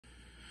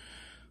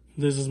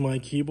This is my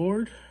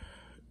keyboard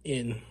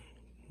in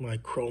my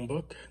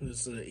Chromebook. This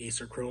is an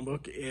Acer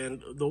Chromebook,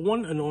 and the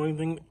one annoying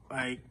thing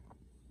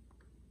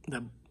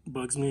that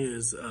bugs me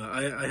is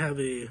I have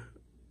a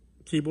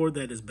keyboard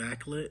that is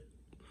backlit,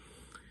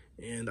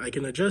 and I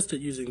can adjust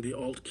it using the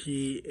Alt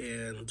key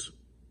and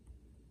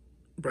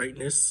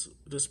brightness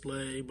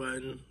display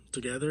button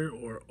together,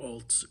 or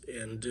Alt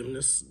and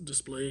dimness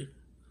display.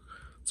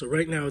 So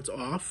right now it's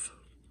off,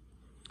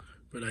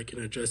 but I can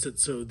adjust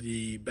it so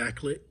the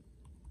backlit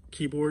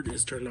keyboard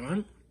is turned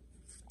on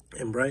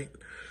and bright.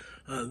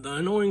 The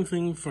annoying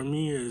thing for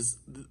me is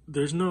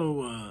there's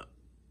no,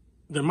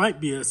 there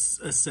might be a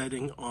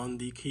setting on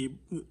the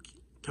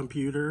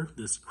computer,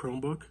 this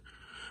Chromebook,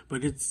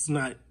 but it's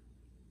not,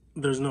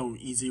 there's no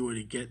easy way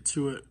to get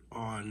to it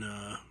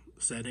on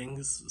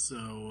settings.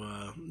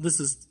 So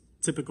this is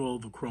typical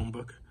of a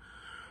Chromebook.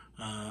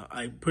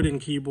 I put in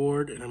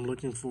keyboard and I'm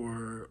looking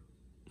for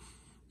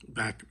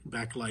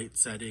backlight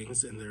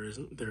settings, and there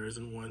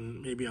isn't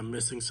one. Maybe I'm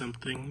missing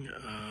something.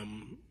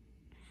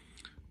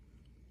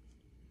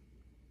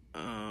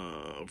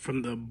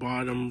 From the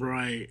bottom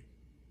right,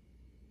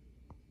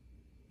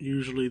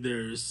 usually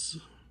there's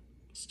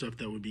stuff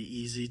that would be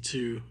easy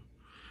to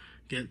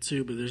get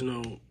to, but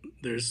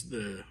there's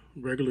the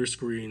regular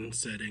screen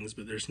settings,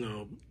 but there's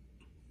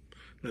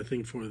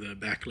nothing for the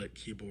backlit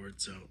keyboard.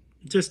 So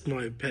just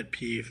my pet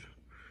peeve.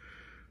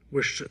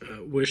 Wish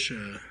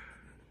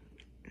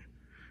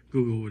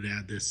Google would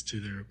add this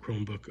to their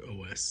Chromebook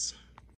OS.